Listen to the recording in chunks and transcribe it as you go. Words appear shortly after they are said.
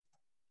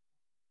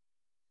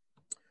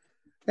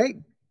Hey,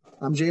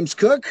 I'm James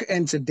Cook,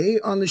 and today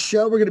on the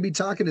show we're going to be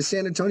talking to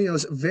San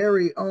Antonio's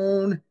very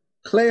own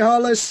Clay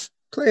Hollis.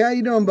 Clay, how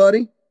you doing,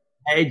 buddy?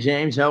 Hey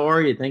James, how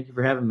are you? Thank you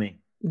for having me.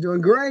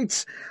 Doing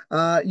great.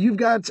 You've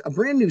got a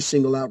brand new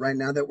single out right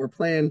now that we're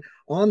playing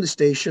on the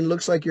station.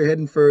 Looks like you're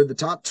heading for the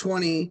top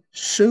 20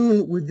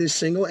 soon with this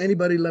single.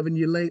 Anybody loving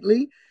you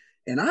lately?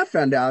 And I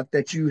found out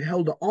that you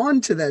held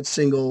on to that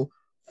single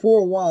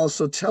for a while.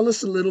 So tell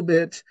us a little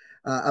bit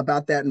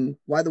about that and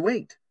why the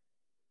wait.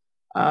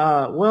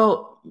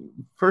 Well,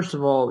 first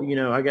of all,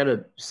 I got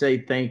to say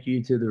thank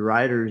you to the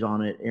writers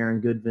on it,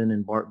 Aaron Goodvin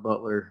and Bart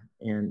Butler.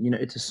 And,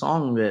 it's a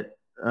song that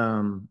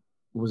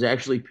was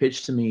actually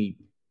pitched to me,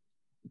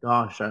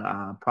 gosh,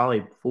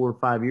 probably 4 or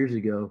 5 years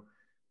ago.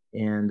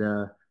 And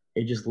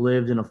it just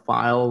lived in a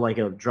file, like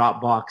a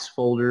Dropbox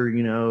folder,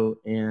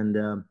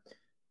 and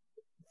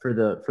for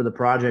the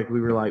project,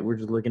 we were like, we're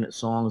just looking at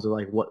songs of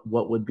like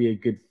what would be a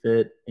good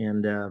fit.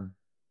 And,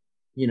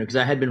 because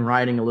I had been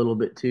writing a little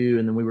bit too,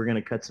 and then we were going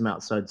to cut some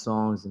outside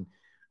songs. And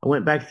I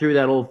went back through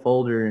that old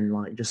folder, and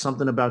like just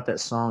something about that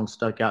song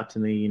stuck out to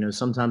me.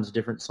 Sometimes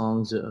different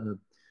songs,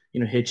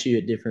 hit you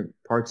at different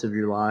parts of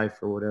your life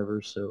or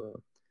whatever.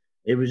 So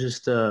it was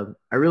just,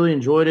 I really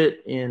enjoyed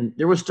it. And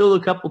there was still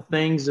a couple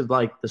things of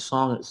like the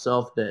song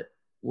itself that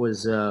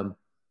was, a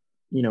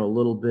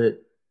little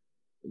bit,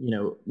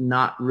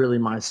 not really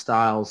my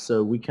style.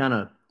 So we kind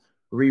of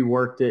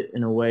reworked it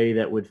in a way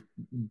that would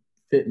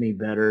fit me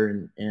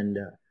better. And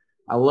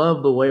I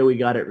love the way we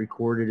got it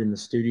recorded in the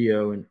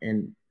studio.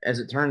 And as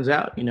it turns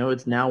out,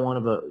 it's now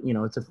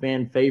it's a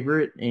fan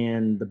favorite,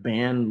 and the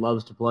band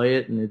loves to play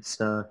it. And it's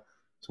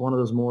one of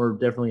those more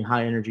definitely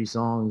high energy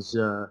songs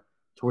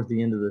toward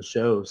the end of the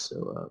show.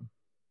 So,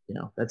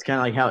 that's kind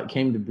of like how it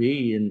came to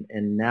be.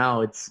 And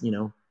now it's,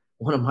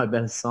 one of my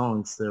best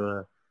songs.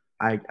 So,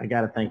 I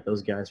got to thank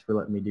those guys for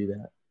letting me do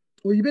that.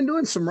 Well, you've been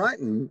doing some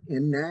writing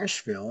in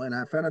Nashville, and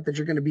I found out that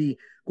you're going to be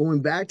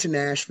going back to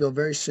Nashville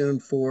very soon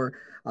for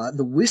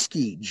the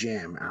Whiskey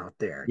Jam out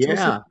there. Tell us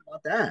a little Yeah. bit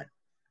about that.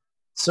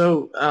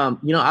 So,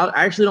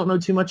 I actually don't know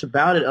too much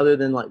about it other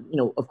than like,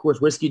 of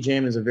course, Whiskey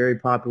Jam is a very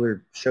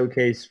popular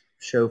showcase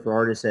show for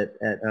artists at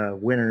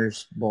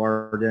Winners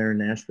Bar there in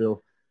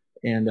Nashville,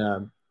 and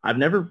I've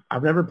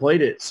never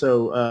played it.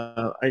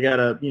 So I got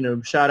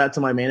to shout out to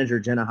my manager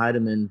Jenna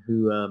Heidemann,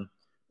 who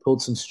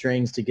pulled some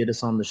strings to get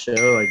us on the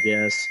show, I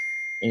guess.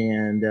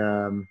 And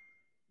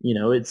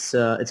it's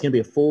gonna be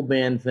a full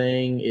band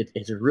thing.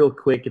 It's a real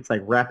quick. It's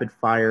like rapid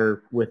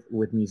fire with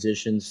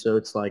musicians. So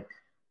it's like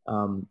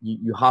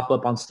you hop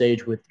up on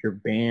stage with your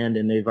band,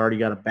 and they've already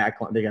got a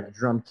backline. They got a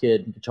drum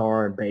kit,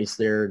 guitar, and bass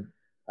there.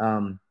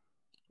 Um,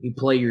 you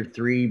play your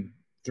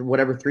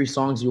whatever three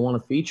songs you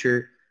want to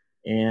feature,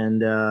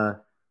 and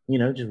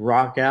just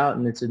rock out.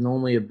 And it's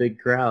normally a big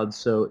crowd.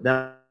 So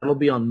that'll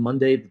be on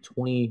Monday the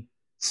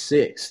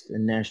 26th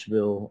in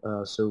Nashville.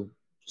 So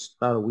just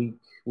about a week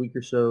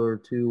or so or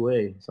two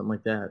away, something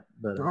like that.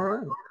 But All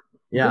right. Well,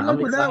 yeah, good I'm luck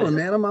with that excited. one,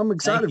 man. I'm Thank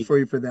excited you. for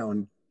you for that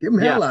one. Give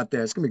them Yeah, hell out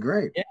there. It's going to be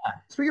great. yeah.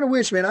 Speaking of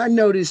which, man, I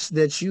noticed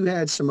that you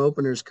had some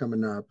openers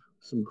coming up.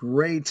 Some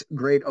great,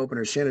 great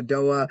openers.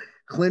 Shenandoah,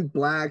 Clint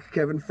Black,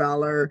 Kevin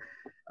Fowler.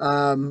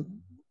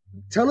 Um,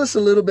 Tell us a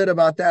little bit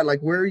about that. Like,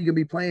 where are you going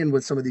to be playing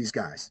with some of these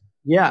guys?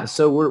 Yeah,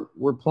 so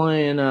we're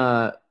playing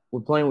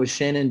with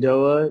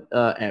Shenandoah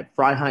at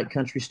Fry Height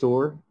Country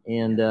Store,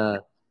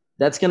 and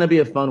that's gonna be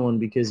a fun one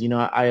because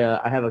I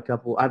have a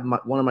couple.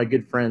 One of my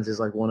good friends is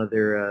like one of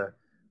their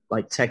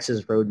like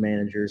Texas road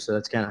managers, so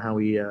that's kind of how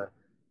we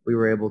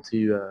were able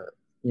to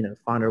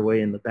find our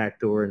way in the back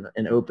door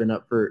and open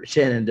up for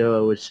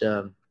Shenandoah, which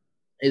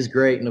is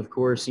great. And of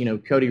course,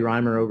 Cody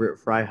Reimer over at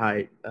Fry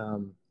Height.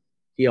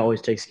 He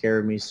always takes care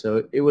of me,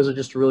 so it was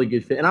just a really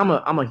good fit. And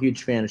I'm a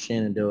huge fan of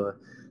Shenandoah.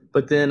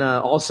 But then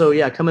also,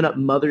 yeah, coming up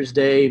Mother's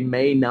Day,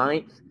 May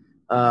 9th,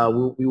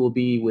 we will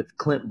be with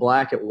Clint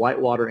Black at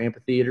Whitewater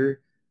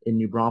Amphitheater in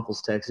New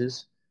Braunfels,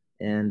 Texas.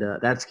 And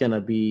that's going to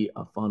be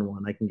a fun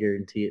one. I can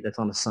guarantee it. That's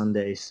on a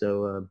Sunday.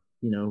 So,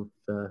 if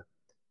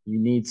you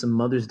need some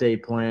Mother's Day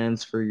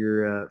plans for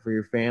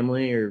your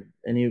family or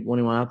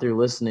anyone out there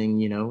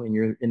listening, and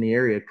you're in the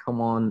area,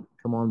 come on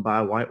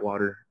by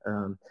Whitewater.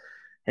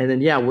 And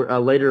then yeah, we're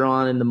later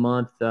on in the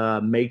month,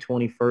 May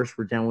 21st,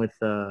 we're down with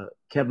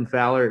Kevin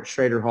Fowler at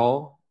Schrader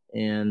Hall,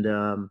 and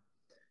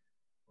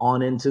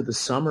on into the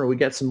summer, we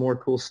got some more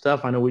cool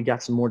stuff. I know we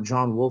got some more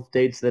John Wolf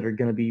dates that are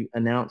going to be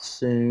announced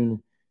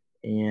soon,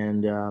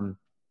 and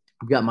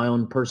I've got my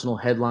own personal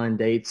headline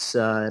dates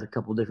at a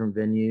couple different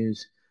venues.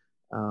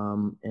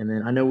 And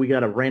then I know we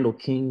got a Randall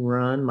King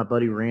run. My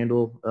buddy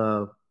Randall.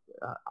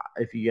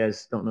 If you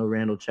guys don't know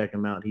Randall, check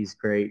him out. He's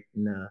great.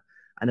 And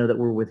I know that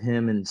we're with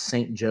him in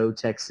St. Joe,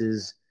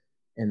 Texas,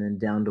 and then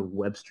down to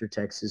Webster,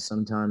 Texas,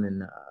 sometime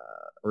in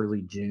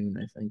early June,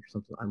 I think, or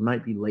something. I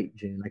might be late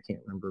June. I can't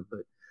remember,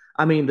 but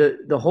I mean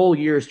the whole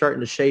year is starting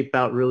to shape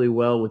out really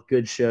well with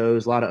good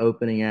shows, a lot of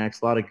opening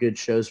acts, a lot of good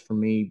shows for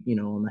me,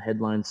 on the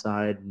headline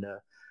side, and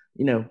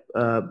you know,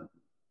 uh,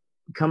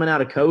 coming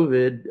out of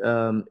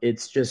COVID,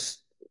 it's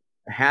just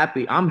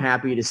happy. I'm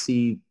happy to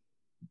see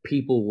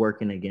people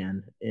working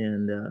again,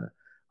 and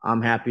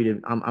I'm happy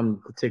to.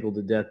 I'm tickled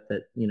to death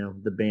that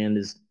the band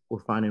is we're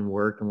finding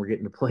work and we're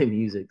getting to play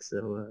music.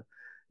 So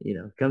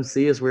come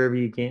see us wherever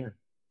you can.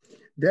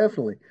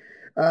 Definitely.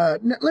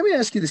 Let me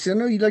ask you this. I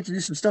know you'd like to do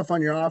some stuff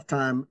on your off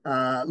time.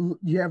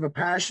 You have a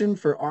passion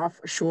for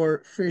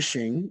offshore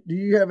fishing. Do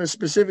you have a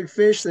specific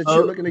fish that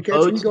you're Boat, looking to catch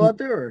when you boats, go out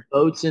there? Or?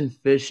 boats and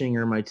fishing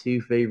are my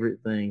two favorite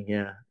thing.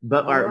 Yeah,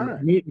 but All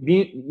right.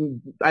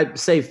 I'd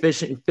say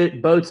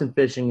boats and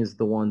fishing is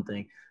the one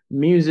thing.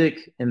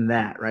 Music and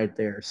that right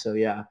there. So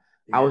yeah,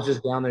 I Yeah. was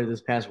just down there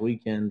this past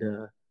weekend.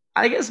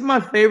 I guess my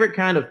favorite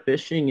kind of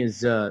fishing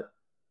is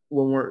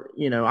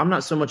when I'm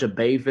not so much a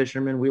bay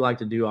fisherman. We like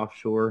to do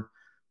offshore,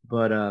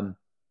 but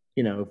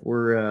if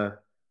we're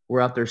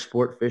out there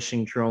sport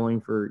fishing, trolling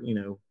for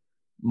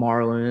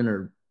marlin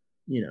or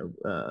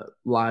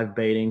live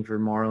baiting for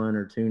marlin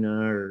or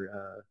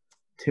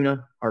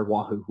tuna or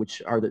wahoo,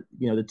 which are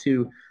the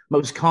two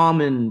most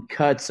common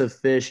cuts of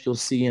fish you'll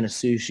see in a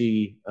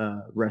sushi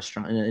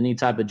restaurant. In any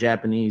type of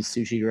Japanese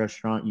sushi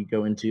restaurant you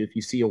go into, if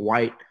you see a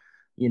white,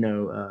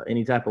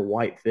 any type of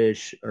white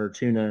fish or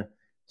tuna,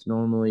 it's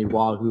normally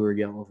wahoo or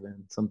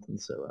yellowfin, something.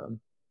 So,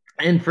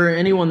 and for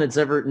anyone that's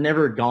ever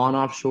never gone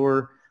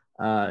offshore,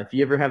 if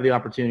you ever have the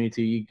opportunity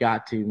to, you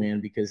got to,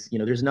 man, because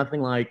there's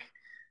nothing like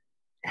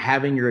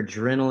having your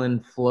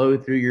adrenaline flow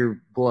through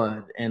your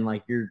blood and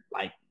like you're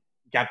like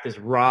got this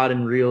rod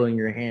and reel in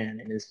your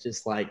hand and it's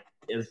just like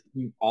it's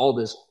all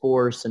this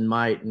force and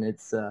might and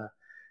it's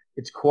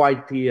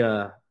quite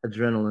the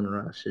adrenaline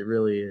rush. It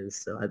really is.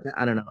 So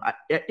I don't know.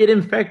 It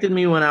infected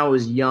me when I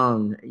was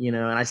young, and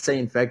I say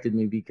infected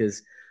me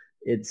because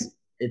it's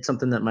it's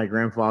something that my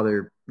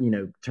grandfather,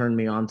 turned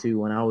me on to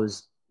when I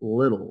was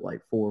little,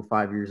 like 4 or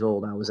 5 years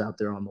old. I was out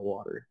there on the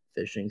water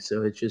fishing.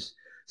 So it's just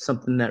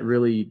something that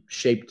really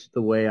shaped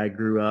the way I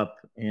grew up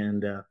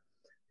and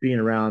being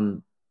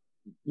around,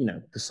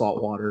 the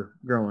salt water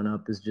growing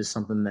up is just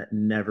something that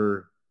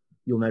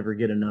you'll never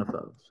get enough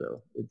of.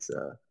 So it's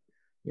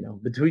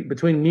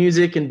between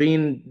music and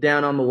being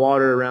down on the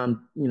water around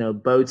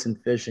boats and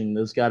fishing,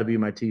 those got to be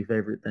my two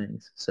favorite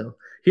things. So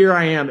here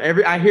I am.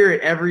 I hear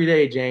it every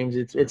day, James.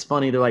 It's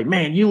funny. They're like,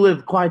 man, you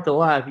live quite the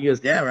life. He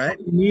goes, Yeah, right.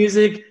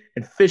 music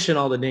and fishing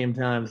all the damn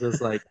time. So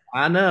it's like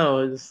I know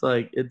it's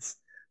like it's,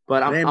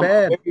 but It ain't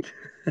bad.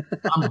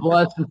 I'm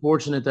blessed and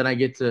fortunate that I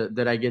get to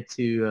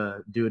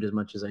do it as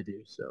much as I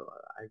do. So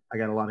I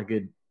got a lot of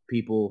good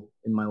people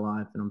in my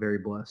life, and I'm very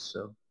blessed.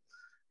 So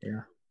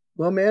yeah.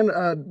 Well, man,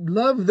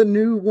 love the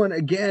new one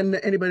again.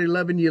 Anybody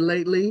loving you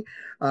lately?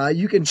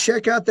 You can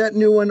check out that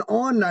new one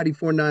on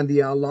 94.9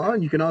 The Outlaw,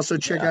 and you can also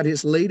check out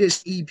his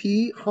latest EP,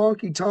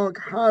 Honky Tonk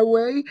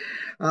Highway.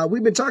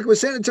 We've been talking with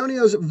San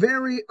Antonio's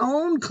very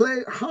own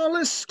Clay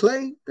Hollis.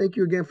 Clay, thank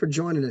you again for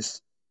joining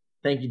us.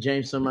 Thank you,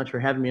 James, so much for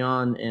having me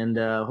on, and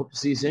hope to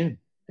see you soon.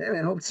 Hey,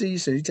 man, hope to see you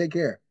soon. You take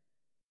care.